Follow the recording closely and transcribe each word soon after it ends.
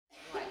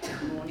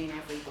Morning,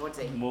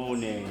 everybody.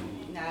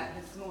 Morning. Now,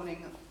 this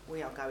morning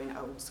we are going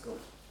old school.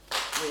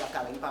 We are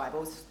going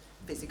Bibles,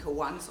 physical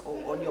ones,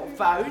 or on your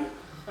phone.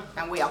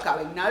 And we are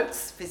going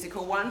notes,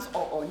 physical ones,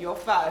 or on your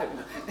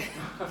phone.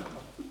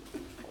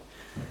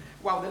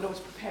 While the Lord's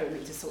preparing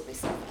me to sort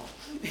this out.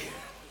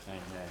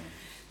 Amen.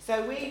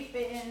 So we've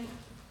been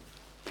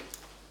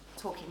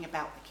talking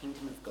about the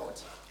kingdom of God,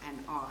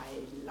 and I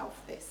love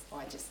this.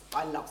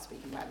 I love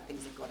speaking about the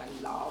things of God.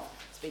 I love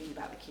speaking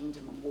about the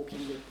kingdom and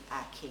walking with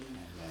our King.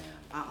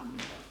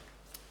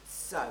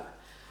 So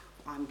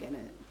I'm going to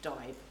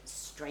dive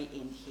straight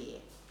in here.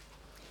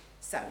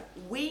 So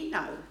we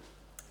know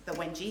that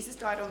when Jesus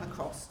died on the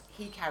cross,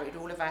 he carried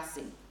all of our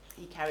sin.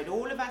 He carried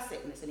all of our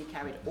sickness, and he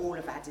carried all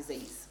of our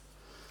disease.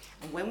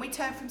 And when we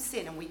turn from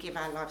sin and we give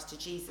our lives to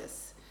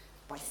Jesus,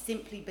 by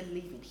simply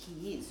believing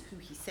he is who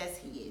he says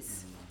he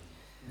is,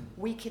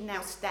 we can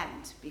now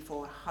stand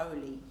before a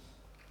holy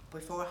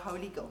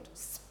God,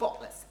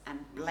 spotless and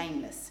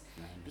blameless,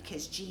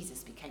 because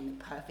Jesus became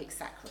the perfect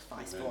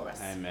sacrifice for us.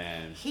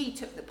 Amen. He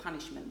took the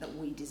punishment that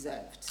we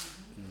deserved.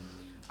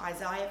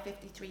 Isaiah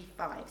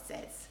 53:5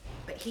 says,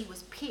 "But he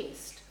was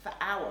pierced for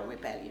our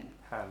rebellion,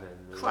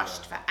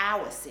 crushed for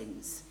our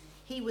sins.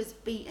 He was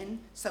beaten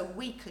so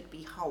we could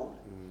be whole.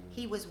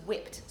 He was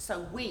whipped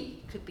so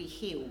we could be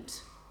healed."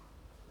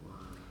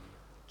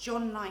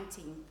 John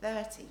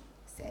 19:30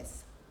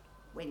 says,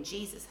 when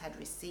Jesus had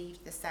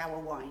received the sour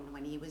wine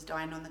when he was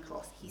dying on the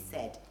cross, he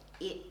said,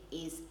 "It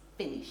is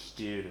finished."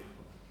 Beautiful.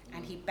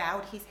 And he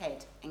bowed his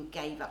head and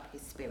gave up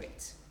his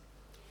spirit.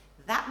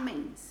 That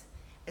means,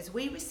 as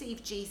we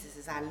receive Jesus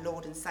as our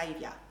Lord and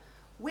Saviour,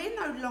 we're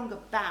no longer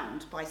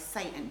bound by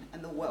Satan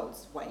and the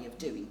world's way of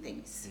doing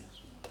things.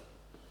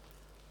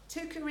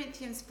 2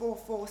 Corinthians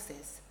 4:4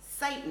 says,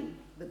 "Satan,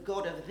 the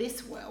god of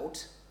this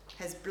world,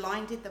 has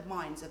blinded the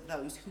minds of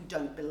those who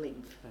don't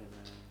believe. Amen.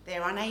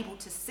 They're unable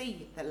to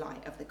see the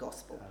light of the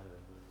gospel.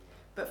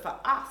 But for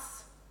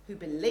us who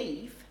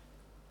believe,"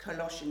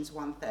 Colossians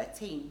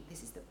 1:13,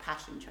 this is the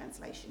Passion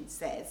Translation,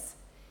 says,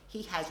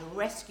 "He has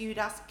rescued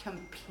us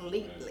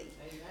completely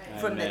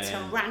from the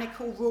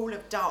tyrannical rule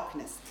of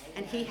darkness,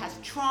 and he has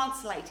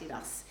translated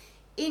us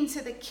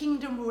into the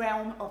kingdom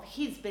realm of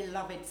his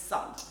beloved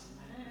Son."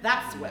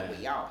 That's where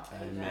we are.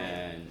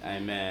 Amen.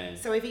 Amen.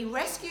 So if he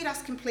rescued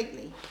us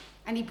completely,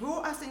 and he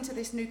brought us into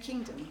this new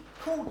kingdom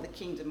called the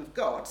kingdom of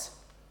God,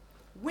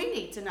 we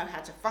need to know how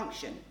to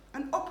function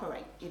and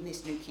operate in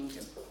this new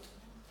kingdom.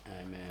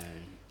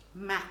 Amen.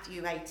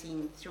 Matthew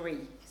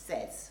 18:3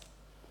 says,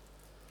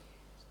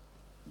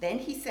 "Then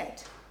he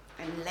said,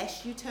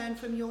 'Unless you turn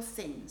from your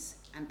sins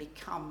and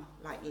become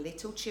like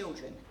little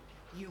children,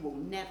 you will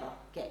never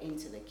get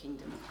into the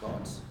kingdom of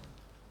God.'"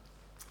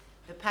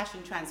 The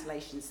Passion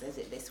Translation says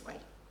it this way: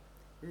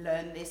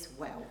 "Learn this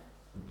well.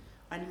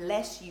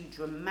 Unless you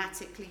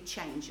dramatically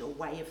change your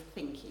way of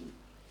thinking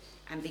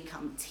and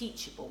become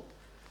teachable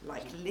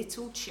like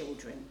little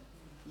children,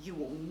 you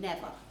will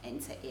never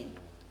enter in."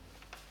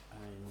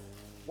 Amen.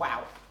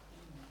 Wow.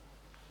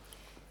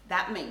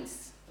 That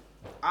means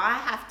I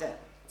have to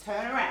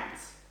turn around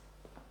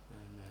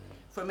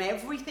from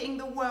everything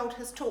the world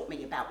has taught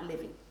me about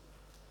living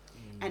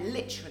and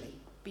literally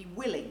be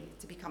willing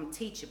to become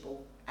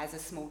teachable as a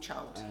small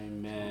child.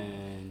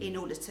 Amen. In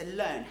order to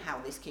learn how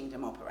this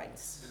kingdom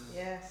operates.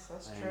 Yes,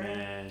 that's true.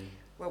 Amen.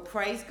 Well,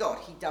 praise God,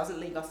 he doesn't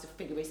leave us to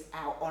figure this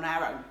out on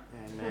our own.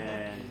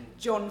 Amen.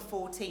 John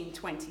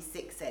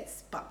 14:26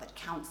 says, "But the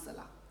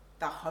Counselor,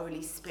 the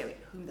Holy Spirit,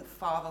 whom the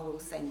Father will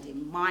send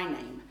in my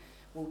name,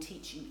 will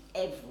teach you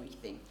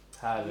everything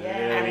and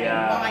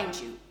Hallelujah. remind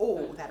you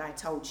all that I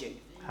told you."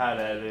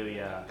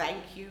 Hallelujah.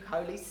 Thank you,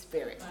 Holy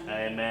Spirit.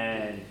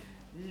 Amen.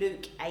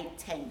 Luke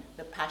 8:10,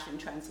 the Passion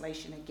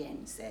Translation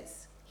again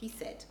says, he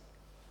said,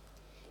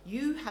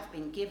 "You have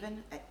been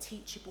given a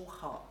teachable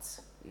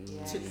heart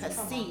to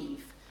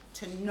perceive,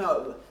 to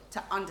know,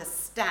 to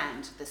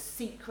understand the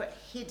secret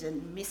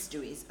hidden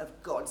mysteries of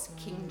God's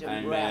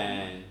kingdom realm."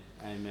 Amen.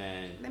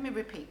 Amen. Let me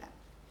repeat that.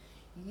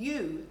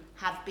 You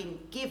have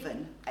been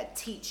given a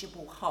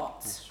teachable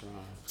heart That's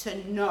right.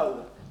 to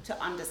know, to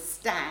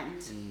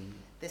understand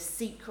the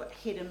secret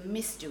hidden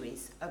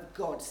mysteries of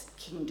God's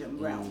kingdom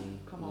realm.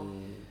 Come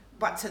on.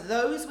 But to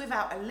those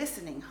without a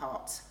listening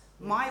heart,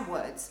 my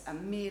words are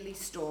merely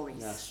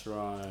stories. That's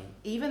right.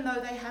 Even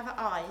though they have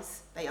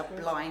eyes, they are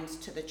blind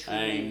to the true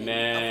meaning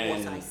Amen.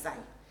 of what I say.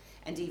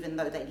 And even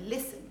though they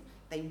listen,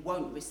 they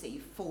won't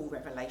receive full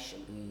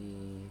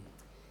revelation.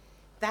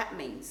 That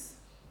means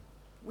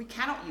we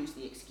cannot use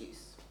the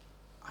excuse,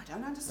 "I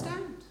don't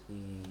understand."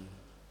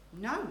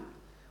 No,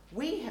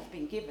 we have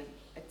been given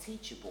a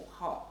teachable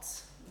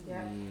heart.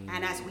 Yeah.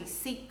 And as we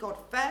seek God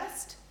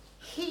first,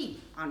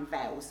 he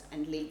unveils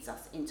and leads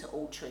us into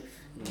all truth.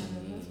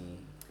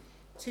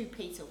 2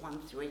 Peter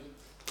 1:3,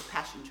 the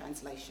Passion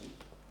Translation.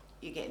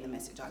 You're getting the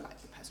message. I like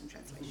the Passion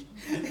Translation.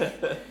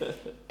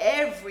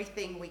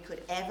 "Everything we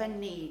could ever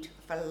need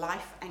for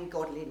life and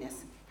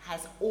godliness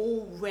has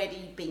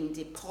already been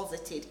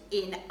deposited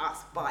in us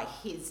by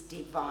his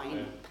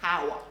divine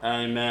power."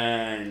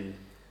 Amen.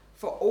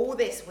 For all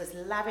this was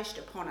lavished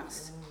upon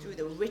us through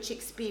the rich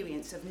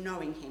experience of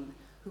knowing him,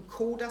 who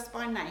called us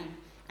by name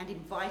and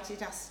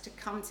invited us to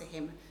come to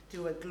him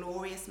through a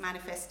glorious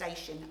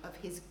manifestation of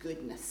his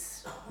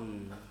goodness.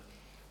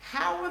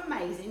 How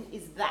amazing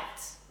is that?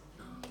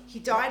 He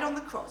died on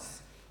the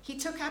cross. He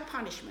took our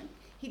punishment.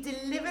 He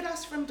delivered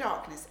us from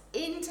darkness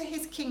into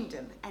his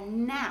kingdom.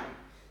 And now,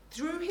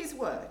 through his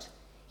word,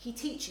 he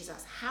teaches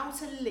us how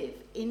to live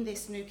in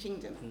this new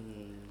kingdom.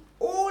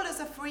 All as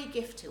a free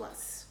gift to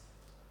us.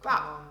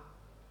 But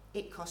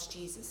it cost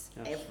Jesus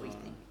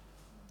everything.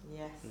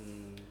 Yes.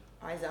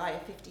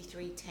 Isaiah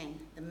 53:10,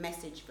 the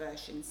Message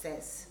version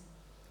says,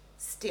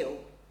 "Still,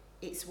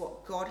 it's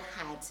what God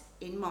had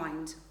in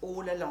mind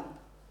all along,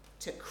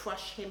 to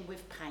crush him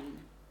with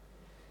pain.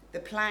 The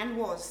plan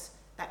was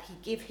that he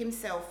give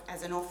himself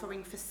as an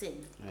offering for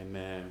sin,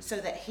 Amen. so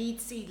that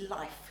he'd see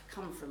life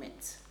come from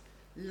it.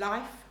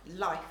 Life,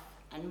 life,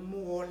 and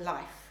more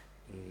life.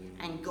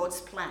 And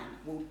God's plan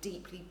will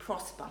deeply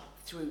prosper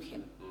through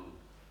him."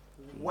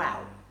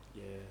 Wow.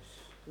 Yes.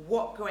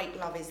 What great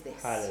love is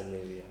this?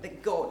 Hallelujah.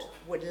 That God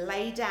would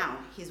lay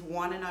down his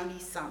one and only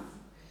Son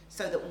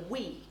so that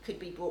we could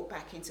be brought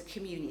back into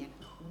communion,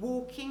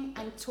 walking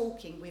and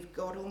talking with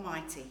God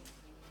Almighty.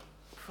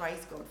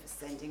 Praise God for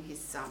sending his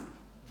Son.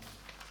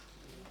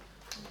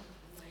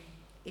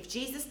 If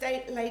Jesus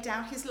laid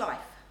down his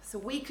life so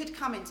we could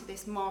come into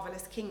this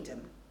marvellous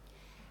kingdom,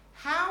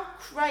 how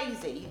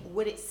crazy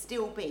would it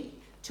still be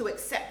to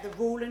accept the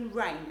rule and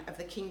reign of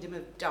the kingdom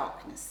of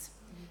darkness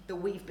that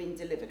we've been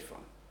delivered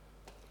from?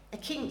 A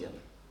kingdom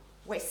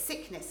where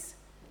sickness,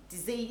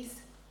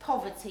 disease,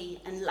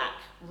 poverty and lack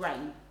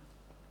reign.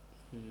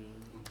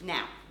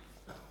 Now,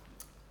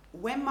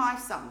 when my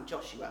son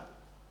Joshua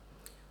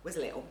was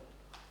little,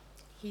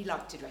 he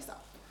liked to dress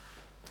up.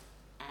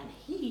 And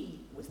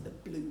he was the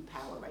blue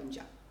Power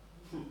Ranger.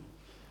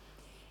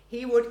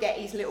 He would get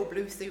his little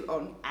blue suit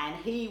on and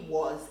he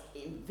was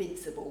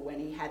invincible when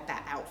he had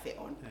that outfit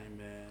on.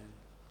 Amen.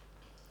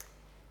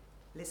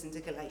 Listen to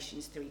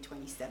Galatians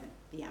 3:27,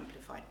 the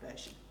Amplified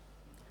Version.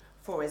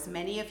 "For as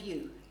many of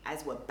you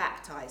as were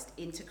baptized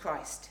into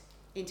Christ,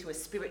 into a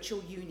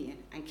spiritual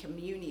union and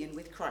communion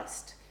with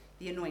Christ,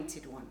 the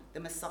Anointed One,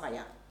 the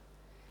Messiah,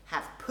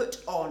 have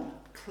put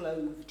on,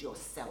 clothed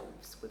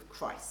yourselves with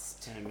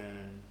Christ."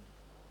 Amen.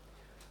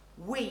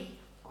 We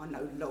are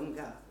no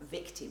longer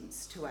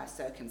victims to our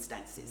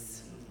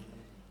circumstances.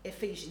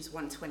 Ephesians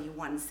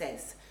 1:21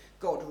 says,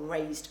 "God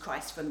raised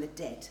Christ from the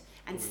dead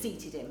and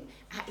seated him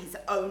at his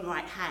own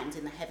right hand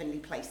in the heavenly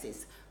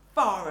places,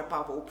 far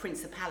above all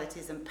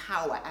principalities and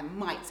power and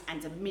might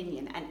and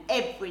dominion and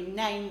every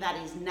name that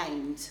is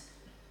named."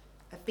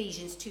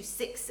 Ephesians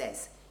 2:6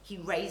 says, "He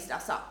raised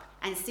us up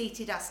and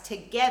seated us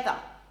together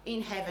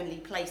in heavenly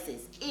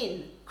places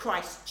in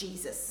Christ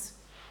Jesus."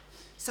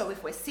 So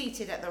if we're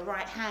seated at the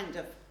right hand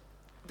of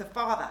the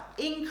Father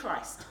in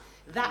Christ,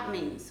 that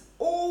means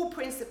all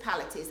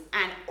principalities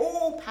and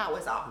all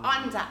powers are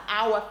under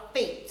our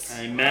feet.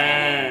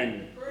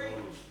 Amen.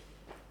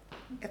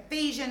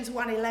 Ephesians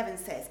 1:11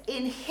 says,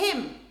 "In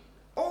him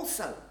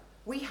also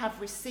we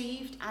have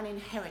received an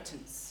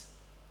inheritance."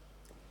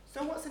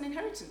 So what's an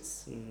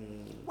inheritance?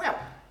 Well,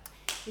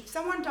 if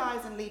someone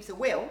dies and leaves a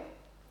will,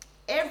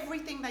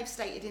 everything they've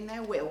stated in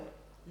their will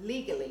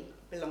legally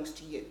belongs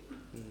to you.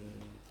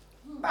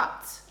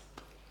 But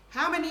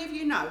how many of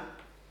you know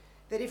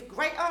that if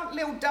Great Aunt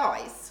Lil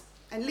dies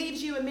and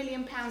leaves you £1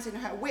 million in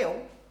her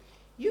will,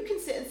 you can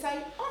sit and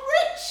say, "I'm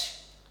rich.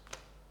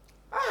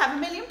 I have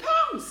 £1 million."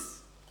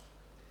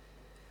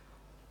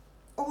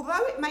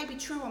 Although it may be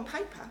true on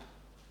paper,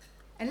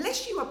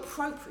 unless you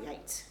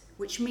appropriate,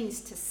 which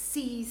means to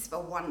seize for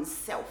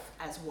oneself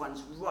as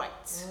one's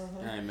right,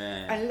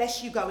 Amen.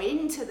 unless you go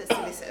into the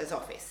solicitor's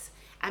office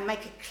and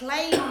make a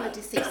claim on the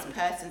deceased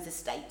person's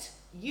estate,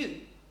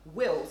 you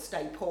will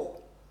stay poor.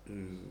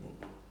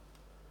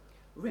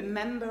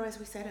 Remember, as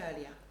we said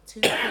earlier,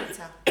 2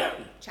 Peter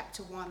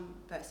chapter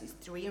 1, verses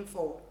 3 and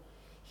 4,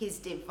 "His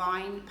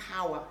divine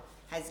power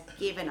has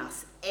given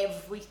us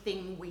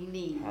everything we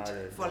need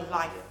for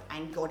life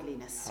and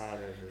godliness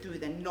through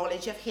the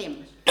knowledge of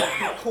him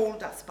who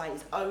called us by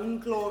his own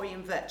glory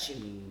and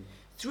virtue.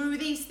 Through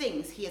these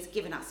things he has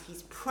given us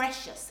his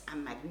precious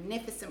and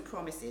magnificent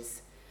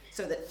promises,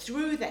 so that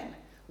through them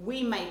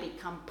we may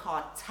become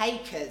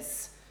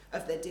partakers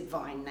of the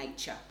divine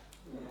nature,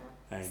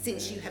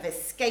 since you have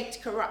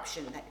escaped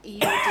corruption that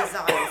evil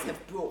desires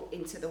have brought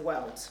into the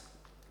world."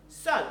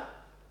 So,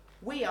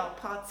 we are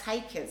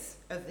partakers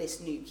of this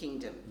new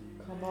kingdom.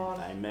 Come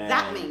on. Amen.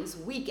 That means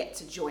we get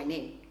to join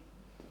in.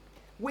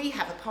 We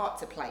have a part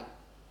to play.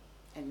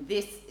 And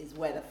this is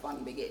where the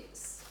fun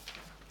begins.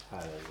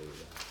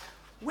 Hallelujah.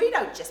 We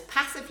don't just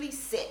passively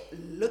sit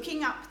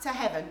looking up to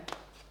heaven,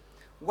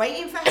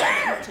 waiting for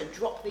heaven to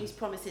drop these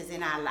promises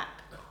in our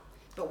lap,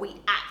 but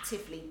we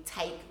actively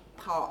take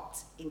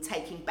part in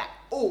taking back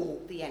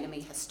all the enemy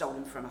has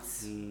stolen from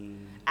us.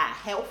 Our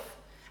health,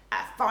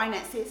 our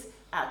finances,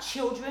 our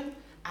children,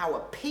 our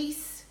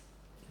peace.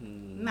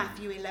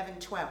 Matthew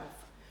 11:12.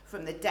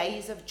 from the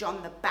days of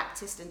John the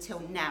Baptist until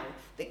now,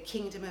 the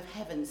kingdom of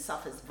heaven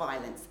suffers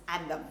violence,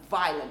 and the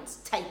violent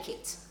take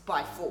it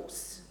by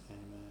force.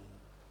 Amen.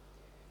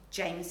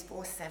 James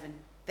 4:7.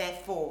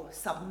 Therefore,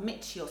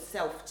 submit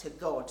yourself to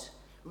God.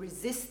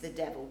 Resist the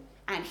devil,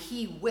 and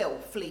he will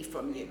flee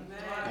from you.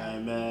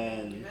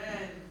 Amen.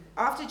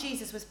 After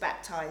Jesus was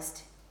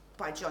baptized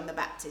by John the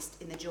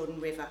Baptist in the Jordan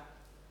River,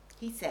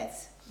 he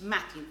says,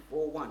 Matthew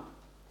 4:1,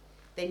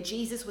 then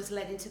Jesus was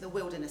led into the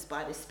wilderness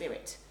by the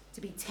Spirit to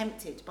be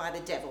tempted by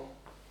the devil.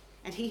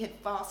 And he had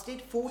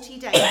fasted 40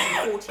 days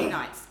and 40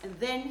 nights, and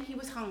then he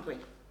was hungry.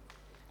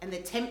 And the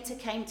tempter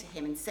came to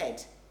him and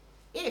said,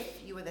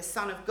 if you are the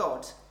Son of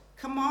God,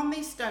 command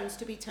these stones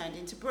to be turned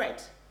into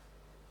bread.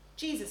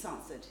 Jesus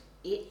answered,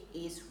 it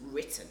is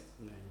written,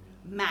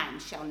 man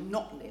shall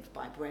not live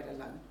by bread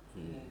alone,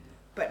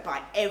 but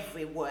by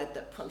every word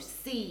that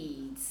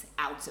proceeds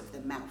out of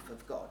the mouth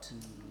of God.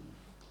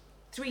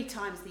 3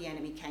 times the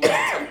enemy came to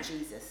tempt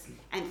Jesus,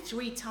 and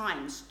 3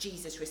 times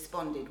Jesus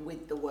responded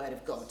with the word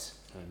of God.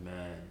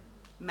 Amen.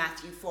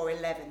 Matthew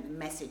 4:11, the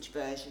Message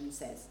version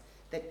says,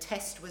 the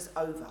test was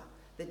over,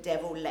 the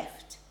devil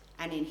left,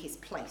 and in his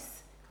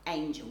place,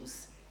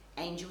 angels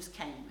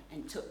came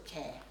and took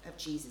care of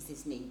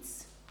Jesus'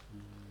 needs.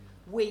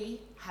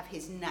 We have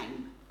his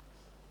name,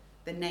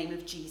 the name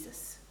of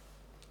Jesus.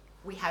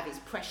 We have his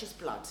precious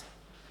blood.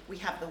 We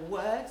have the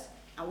word,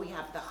 and we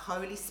have the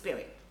Holy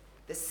Spirit,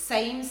 the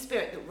same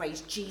Spirit that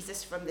raised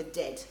Jesus from the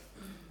dead.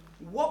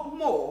 What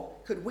more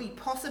could we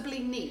possibly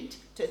need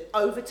to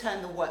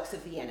overturn the works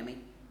of the enemy?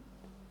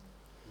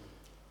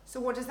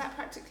 So what does that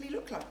practically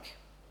look like?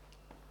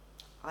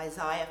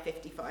 Isaiah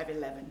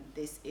 55:11.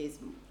 This is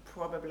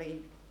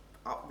probably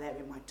up there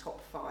in my top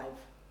 5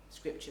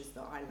 scriptures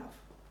that I love.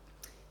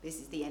 This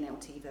is the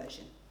NLT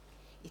version.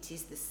 It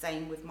is the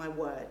same with my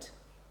word.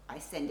 I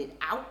send it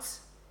out,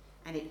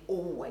 and it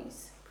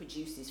always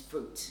produces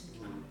fruit.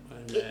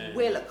 It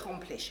will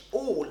accomplish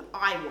all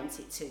I want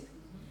it to,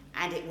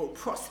 and it will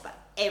prosper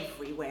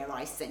everywhere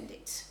I send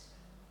it.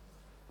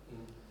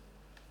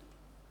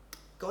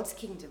 God's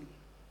kingdom,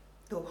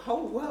 the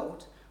whole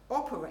world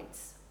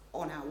operates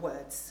on our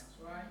words.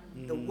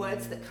 The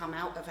words that come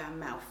out of our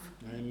mouth.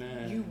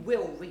 Amen. You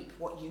will reap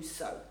what you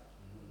sow.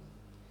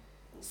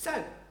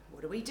 So,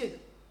 what do?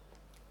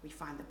 We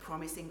find the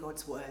promise in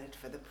God's word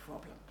for the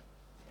problem.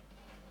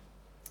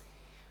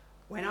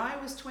 When I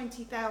was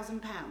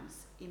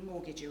 £20,000 in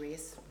mortgage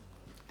arrears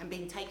and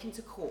being taken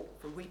to court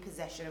for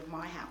repossession of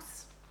my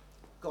house,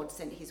 God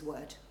sent his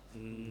word.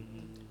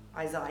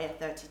 Isaiah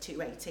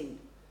 32:18.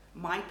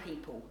 My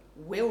people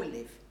will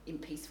live in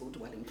peaceful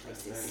dwelling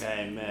places,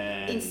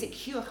 Amen. in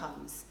secure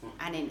homes,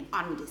 and in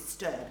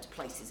undisturbed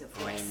places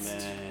of rest.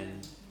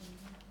 Amen.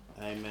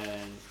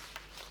 Amen.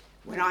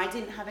 When I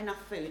didn't have enough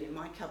food in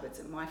my cupboards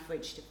and my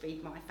fridge to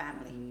feed my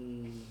family,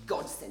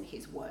 God sent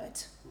his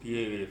word.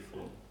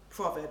 Beautiful.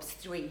 Proverbs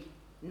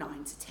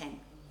 3:9-10.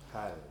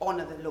 Hallelujah.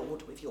 Honour the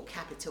Lord with your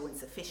capital and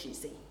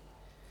sufficiency,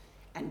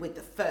 and with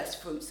the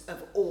first fruits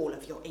of all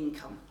of your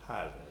income.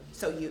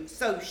 Hallelujah.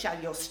 So shall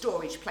your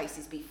storage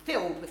places be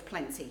filled with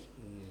plenty,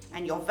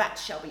 and your vat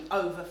shall be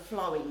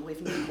overflowing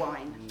with new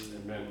wine.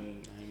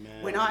 Amen.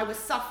 Amen. When I was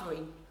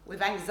suffering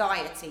with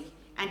anxiety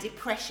and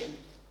depression,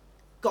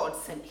 God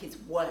sent his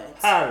word.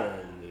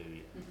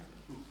 Hallelujah.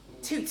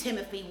 2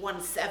 Timothy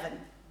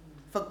 1:7.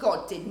 For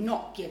God did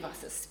not give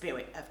us a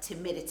spirit of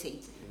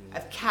timidity,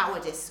 of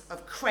cowardice,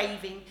 of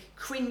craving,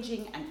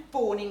 cringing, and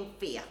fawning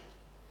fear.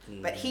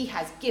 But he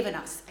has given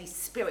us a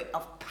spirit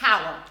of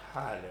power,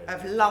 Hallelujah.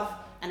 of love,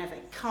 and of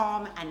a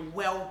calm and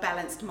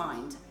well-balanced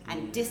mind,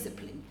 and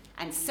discipline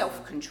and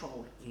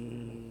self-control.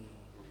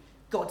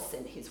 God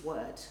sent his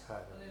word.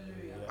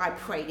 Hallelujah. I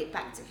prayed it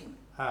back to him.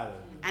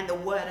 Hallelujah. And the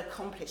word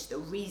accomplished the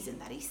reason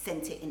that he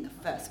sent it in the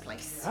first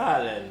place.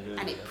 Hallelujah.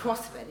 And it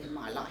prospered in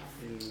my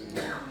life.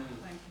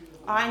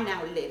 I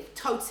now live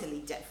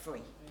totally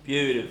debt-free.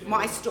 Beautiful.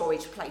 My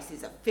storage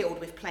places are filled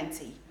with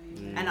plenty,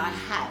 and I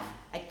have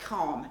a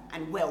calm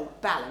and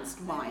well-balanced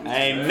mind.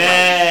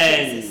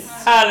 Amen. Jesus.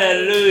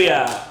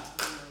 Hallelujah.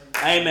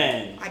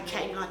 Amen. I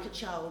came like a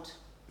child.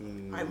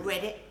 I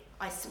read it,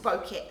 I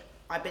spoke it,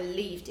 I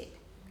believed it,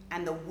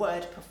 and the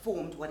word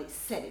performed what it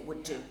said it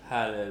would do.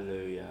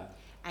 Hallelujah.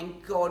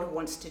 And God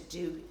wants to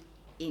do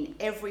in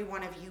every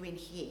one of you in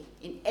here,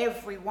 in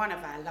every one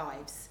of our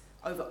lives,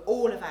 over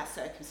all of our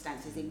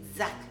circumstances,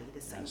 exactly the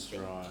same That's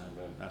thing. right.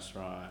 That's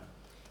right.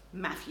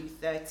 Matthew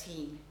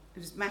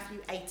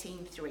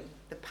 18:3,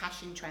 the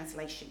Passion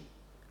Translation.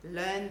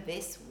 Learn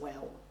this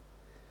well.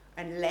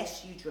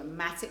 Unless you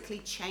dramatically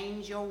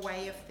change your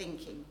way of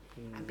thinking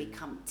and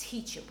become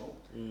teachable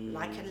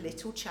like a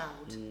little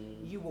child,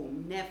 you will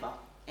never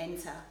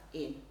enter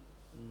in.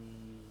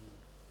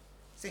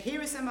 So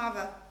here are some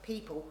other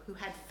people who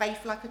had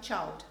faith like a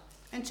child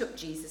and took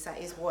Jesus at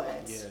his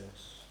words. Yes.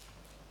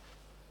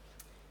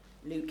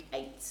 Luke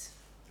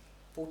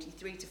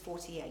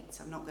 8:43-48.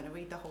 I'm not going to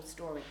read the whole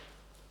story,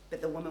 but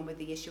the woman with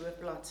the issue of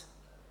blood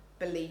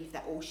believed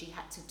that all she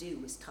had to do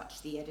was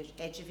touch the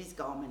edge of his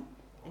garment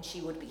and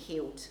she would be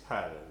healed.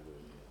 Hallelujah.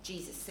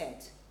 Jesus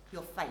said,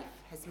 Your faith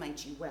has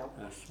made you well.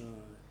 That's right.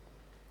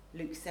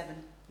 Luke 7,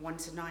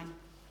 1-9.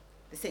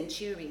 The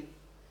centurion,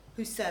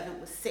 whose servant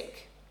was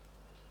sick,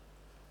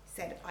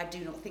 said, I do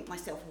not think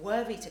myself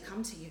worthy to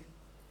come to you,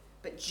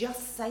 but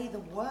just say the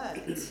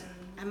word,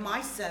 and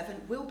my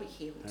servant will be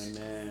healed.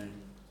 Amen.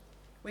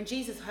 When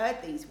Jesus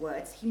heard these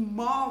words, he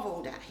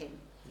marveled at him.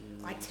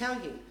 I tell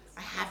you,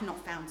 I have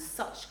not found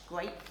such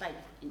great faith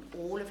in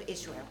all of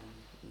Israel.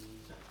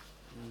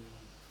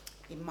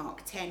 In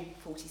Mark 10,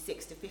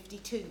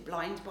 46-52,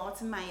 blind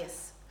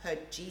Bartimaeus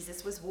heard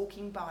Jesus was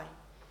walking by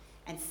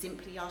and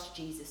simply asked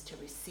Jesus to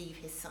receive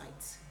his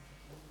sight.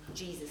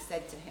 Jesus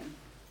said to him,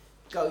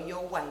 go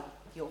your way,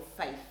 your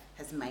faith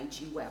has made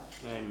you well.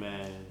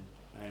 Amen.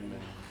 Amen.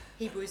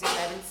 Hebrews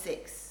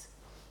 11:6,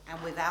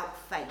 and without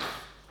faith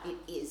it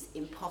is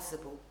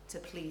impossible to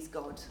please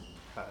God.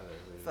 Hallelujah.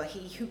 For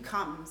he who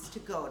comes to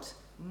God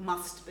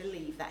must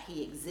believe that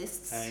he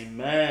exists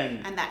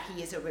Amen. and that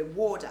he is a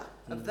rewarder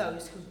of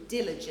those who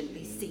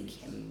diligently seek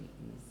him.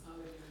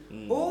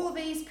 All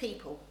these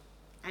people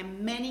and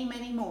many,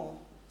 many more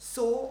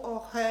saw or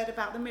heard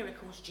about the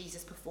miracles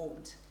Jesus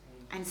performed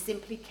and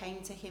simply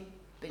came to him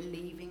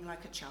believing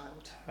like a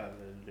child.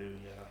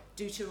 Hallelujah.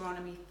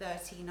 Deuteronomy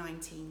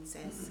 30:19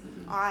 says,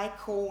 I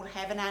call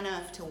heaven and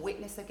earth to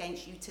witness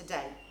against you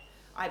today.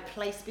 I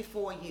place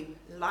before you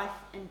life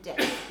and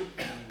death,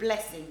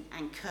 blessing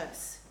and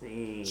curse.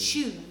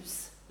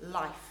 Choose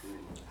life,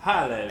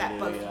 Hallelujah. that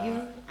both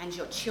you and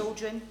your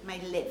children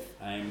may live.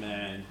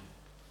 Amen.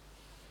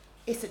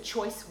 It's a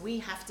choice we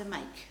have to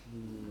make.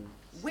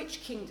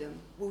 Which kingdom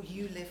will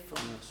you live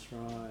from? That's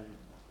right.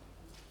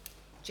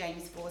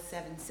 James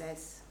 4:7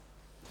 says,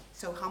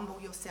 so humble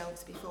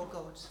yourselves before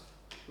God.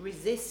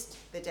 Resist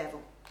the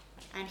devil,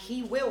 and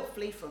he will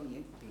flee from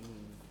you.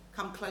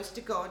 Come close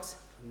to God,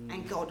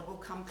 and God will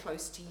come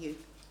close to you.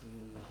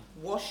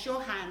 Wash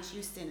your hands,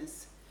 you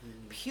sinners.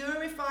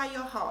 Purify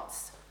your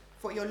hearts,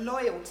 for your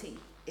loyalty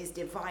is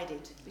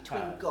divided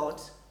between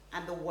God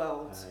and the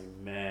world.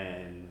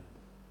 Amen.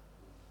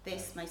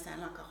 This may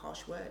sound like a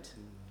harsh word,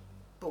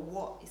 but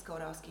what is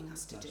God asking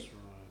us to do? That's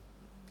right.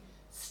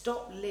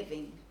 Stop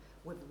living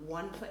with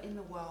one foot in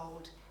the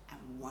world and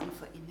one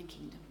foot in the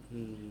kingdom.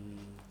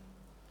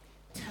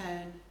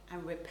 Turn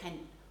and repent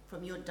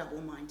from your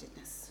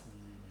double-mindedness.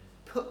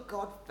 Put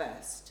God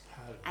first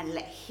and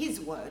let his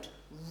word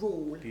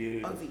rule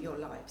over your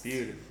lives.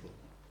 Beautiful.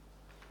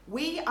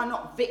 We are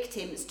not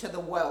victims to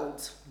the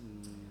world.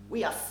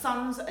 We are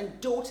sons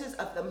and daughters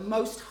of the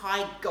Most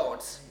High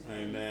God.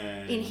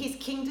 Amen. In his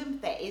kingdom,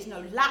 there is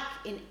no lack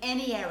in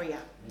any area.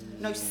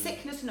 No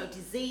sickness, no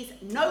disease,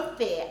 no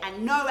fear,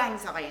 and no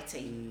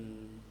anxiety.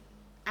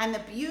 And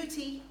the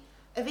beauty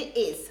of it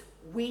is,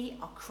 we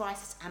are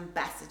Christ's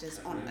ambassadors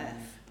on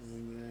earth.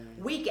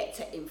 We get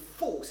to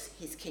enforce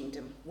his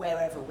kingdom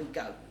wherever we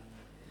go.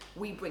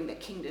 We bring the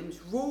kingdom's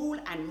rule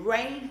and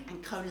reign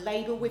and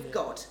co-labor with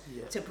God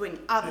to bring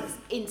others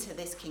into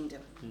this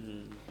kingdom.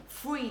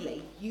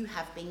 Freely you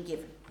have been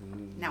given.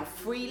 Now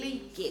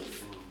freely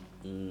give.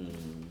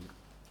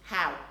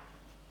 How?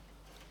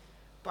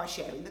 By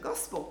sharing the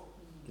gospel.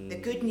 The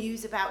good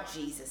news about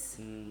Jesus.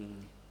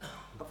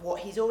 Of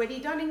what he's already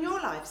done in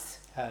your lives.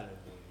 Hallelujah.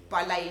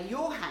 By laying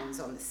your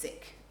hands on the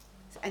sick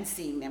and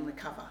seeing them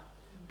recover.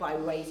 By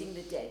raising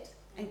the dead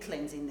and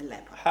cleansing the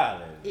leper.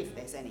 Hallelujah. If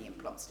there's any in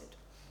Plumstead.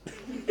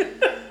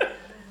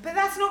 But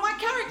that's not my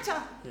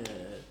character.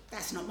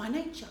 That's not my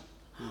nature.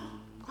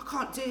 I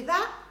can't do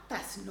that.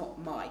 That's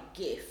not my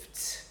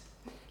gift.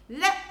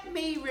 Let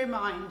me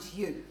remind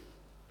you,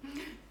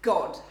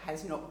 God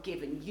has not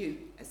given you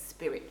a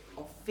spirit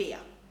of fear,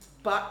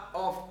 but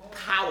of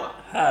power,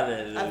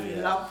 Hallelujah. of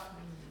love,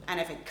 and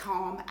of a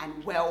calm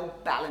and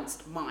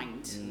well-balanced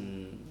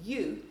mind.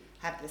 You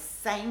have the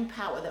same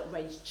power that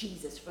raised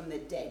Jesus from the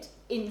dead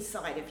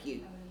inside of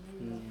you.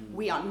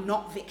 We are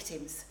not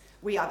victims.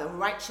 We are the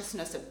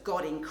righteousness of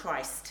God in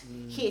Christ,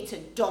 here to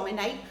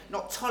dominate,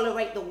 not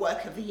tolerate the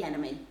work of the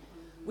enemy.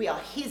 We are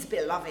his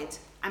beloved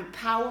and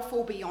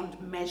powerful beyond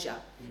measure,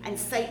 and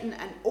Satan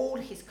and all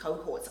his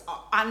cohorts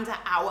are under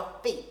our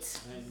feet.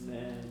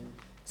 Amen.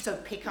 So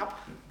pick up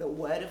the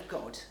word of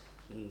God.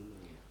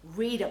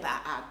 Read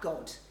about our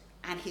God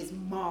and his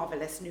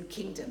marvelous new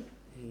kingdom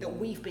that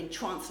we've been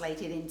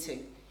translated into,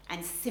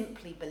 and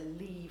simply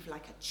believe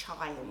like a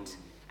child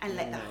and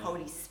let the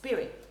Holy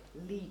Spirit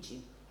lead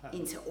you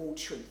into all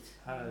truth.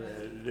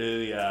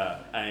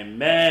 Hallelujah.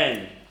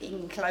 Amen.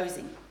 In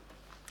closing,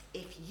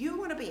 if you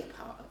want to be a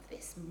part of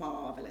this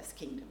marvelous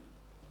kingdom,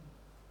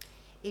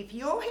 if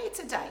you're here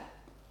today,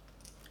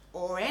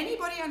 or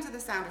anybody under the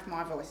sound of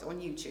my voice on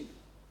YouTube,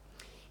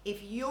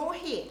 if you're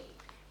here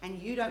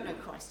and you don't know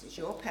Christ as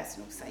your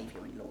personal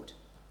Saviour and Lord,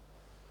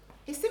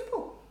 it's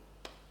simple.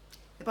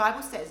 The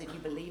Bible says if you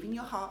believe in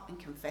your heart and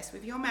confess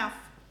with your mouth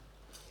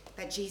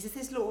that Jesus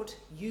is Lord,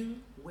 you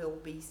will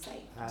be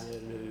saved.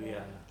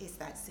 Hallelujah. It's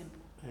that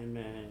simple.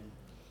 Amen.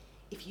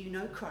 If you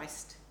know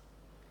Christ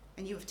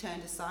and you have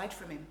turned aside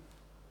from him,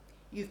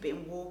 you've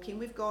been walking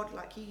with God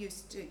like you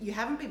used to, you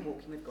haven't been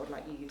walking with God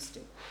like you used to,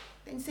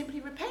 then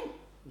simply repent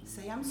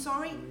Say, I'm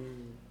sorry.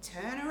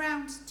 Turn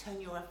around.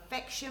 Turn your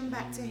affection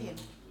back to him.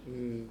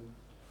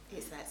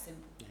 It's that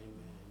simple. Amen.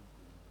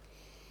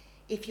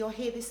 If you're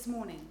here this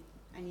morning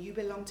and you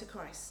belong to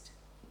Christ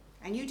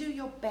and you do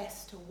your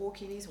best to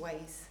walk in his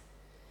ways,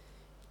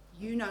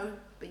 you know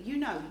that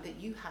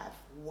you have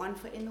one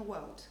foot in the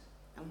world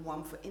and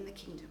one foot in the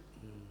kingdom.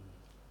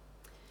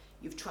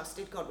 You've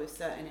trusted God with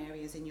certain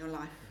areas in your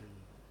life,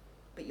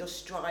 but you're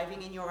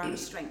striving in your own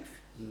strength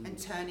and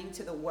turning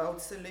to the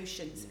world's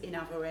solutions in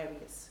other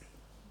areas.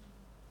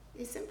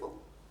 It's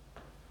simple.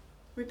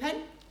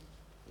 Repent,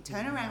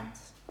 turn around,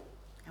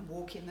 and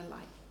walk in the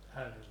light.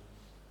 Hallelujah.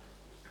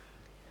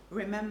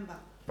 Remember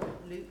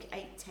Luke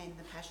 8:10,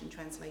 the Passion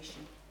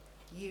Translation.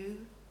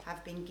 You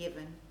have been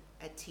given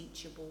a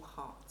teachable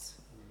heart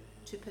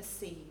to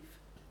perceive,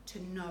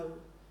 to know,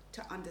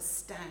 to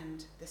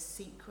understand the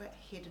secret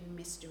hidden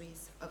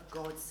mysteries of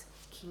God's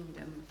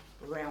kingdom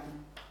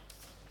realm.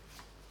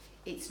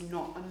 It's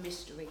not a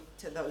mystery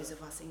to those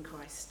of us in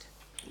Christ.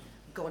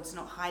 God's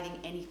not hiding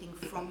anything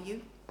from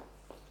you.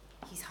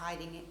 He's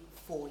hiding it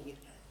for you.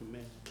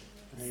 Amen.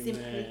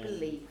 Simply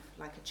believe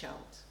like a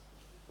child.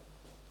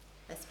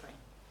 Let's pray.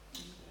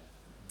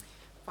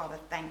 Father,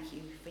 thank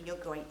you for your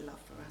great love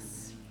for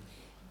us.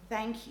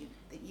 Thank you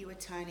that you are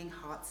turning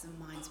hearts and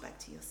minds back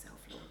to yourself,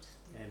 Lord.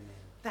 Amen.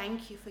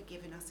 Thank you for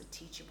giving us a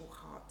teachable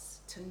heart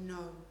to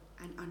know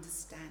and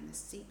understand the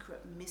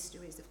secret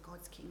mysteries of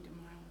God's kingdom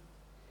realm.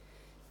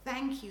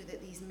 Thank you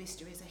that these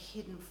mysteries are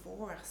hidden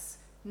for us,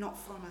 not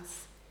from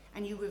us,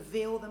 and you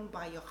reveal them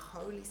by your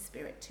Holy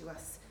Spirit to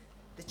us,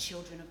 the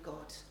children of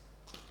God.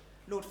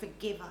 Lord,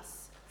 forgive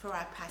us for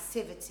our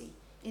passivity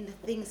in the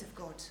things of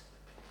God.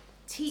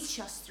 Teach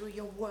us through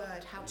your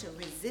word how to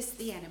resist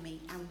the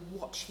enemy and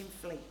watch him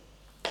flee.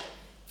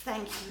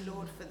 Thank you,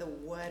 Lord, for the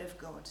word of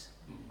God.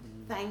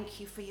 Thank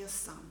you for your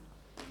Son.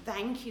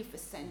 Thank you for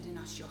sending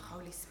us your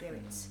Holy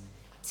Spirit.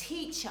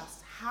 Teach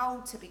us how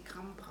to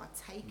become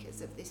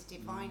partakers of this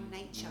divine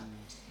nature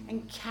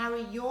and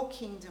carry your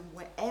kingdom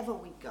wherever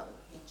we go,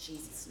 in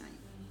Jesus' name.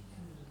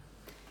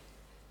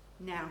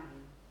 Now,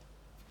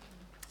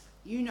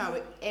 you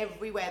know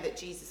everywhere that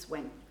Jesus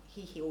went,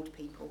 he healed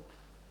people.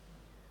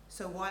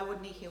 So why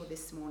wouldn't he heal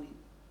this morning?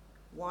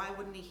 Why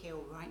wouldn't he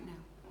heal right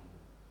now?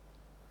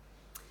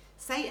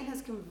 Satan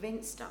has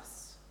convinced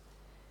us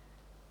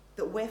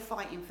that we're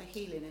fighting for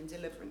healing and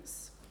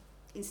deliverance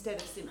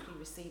instead of simply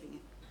receiving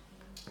it.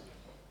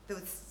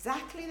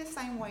 Exactly the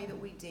same way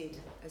that we did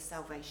as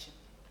salvation.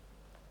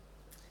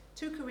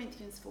 2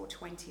 Corinthians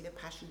 4:20, the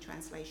Passion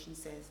Translation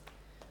says,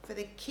 "For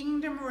the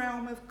kingdom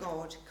realm of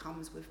God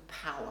comes with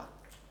power,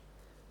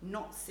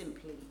 not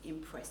simply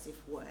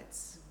impressive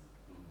words."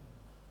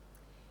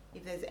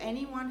 If there's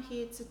anyone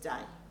here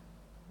today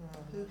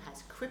who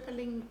has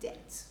crippling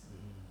debt,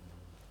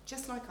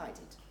 just like I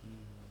did,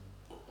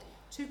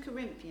 2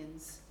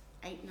 Corinthians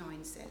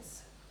 8:9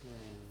 says,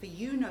 For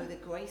you know the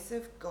grace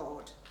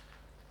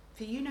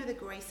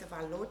of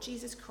our Lord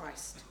Jesus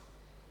Christ,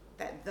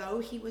 that though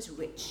he was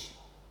rich,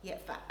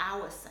 yet for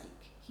our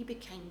sake he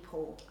became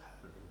poor,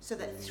 so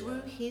that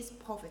through his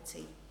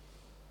poverty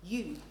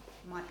you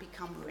might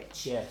become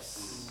rich.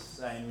 Yes.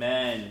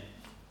 Amen.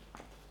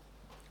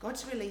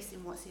 God's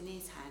releasing what's in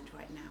his hand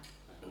right now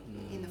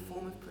in the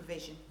form of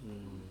provision.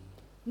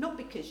 Not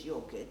because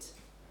you're good,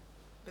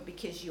 but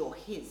because you're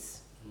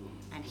his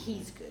and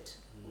he's good.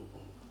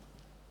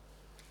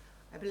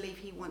 I believe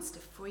he wants to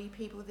free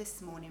people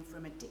this morning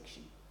from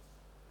addiction,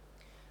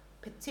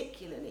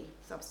 particularly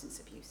substance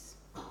abuse,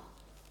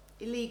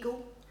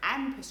 illegal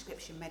and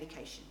prescription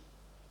medication.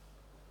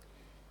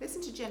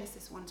 Listen to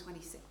Genesis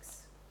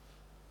 1:26.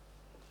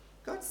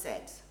 God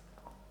said,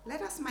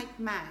 "Let us make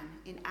man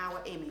in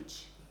our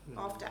image,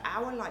 after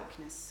our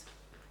likeness.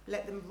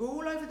 Let them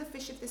rule over the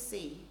fish of the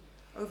sea,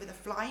 over the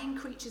flying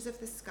creatures of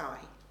the sky,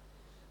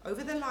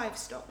 over the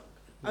livestock,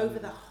 over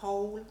the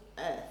whole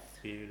earth,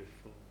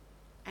 Beautiful.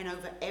 and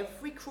over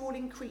every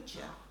crawling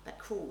creature that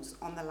crawls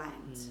on the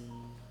land."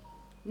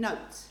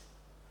 Note,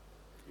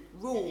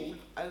 rule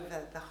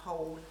over the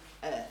whole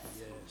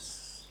earth.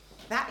 Yes.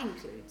 That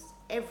includes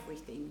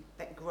everything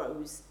that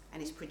grows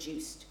and is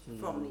produced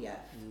from the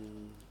earth.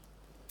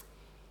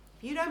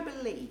 If you don't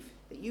believe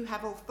that you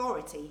have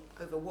authority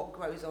over what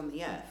grows on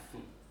the earth,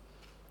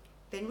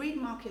 then read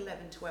Mark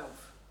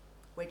 11:12,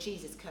 where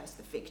Jesus cursed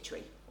the fig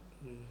tree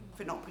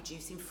for not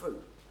producing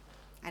fruit,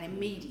 and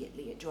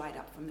immediately it dried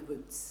up from the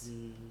roots.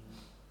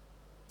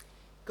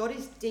 God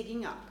is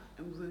digging up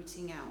and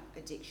rooting out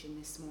addiction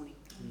this morning.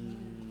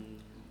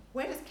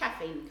 Where does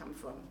caffeine come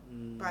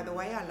from? By the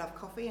way, I love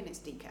coffee and it's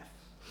decaf.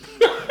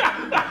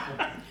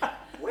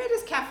 Where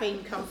does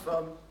caffeine come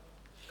from?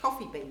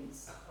 Coffee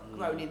beans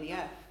grown in the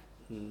earth.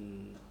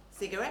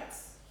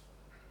 Cigarettes,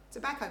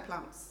 tobacco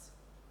plants,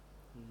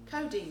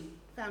 codeine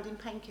found in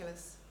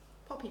painkillers,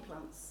 poppy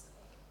plants,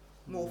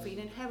 morphine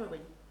and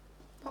heroin,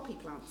 poppy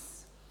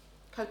plants,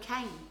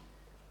 cocaine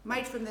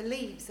made from the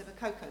leaves of a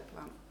cocoa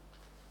plant,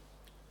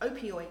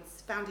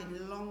 opioids found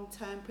in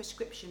long-term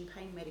prescription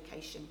pain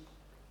medication,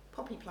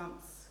 poppy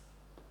plants,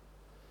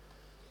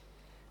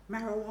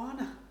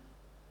 marijuana,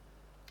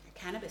 a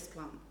cannabis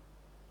plant.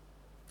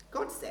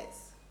 God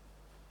says,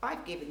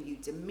 I've given you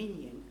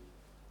dominion,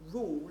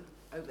 rule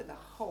over the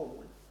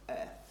whole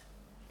earth.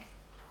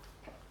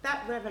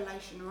 That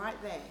revelation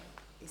right there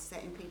is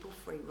setting people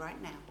free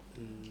right now.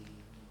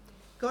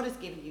 God has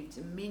given you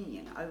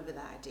dominion over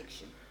that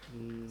addiction.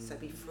 So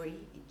be free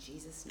in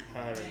Jesus' name.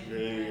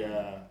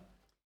 Hallelujah.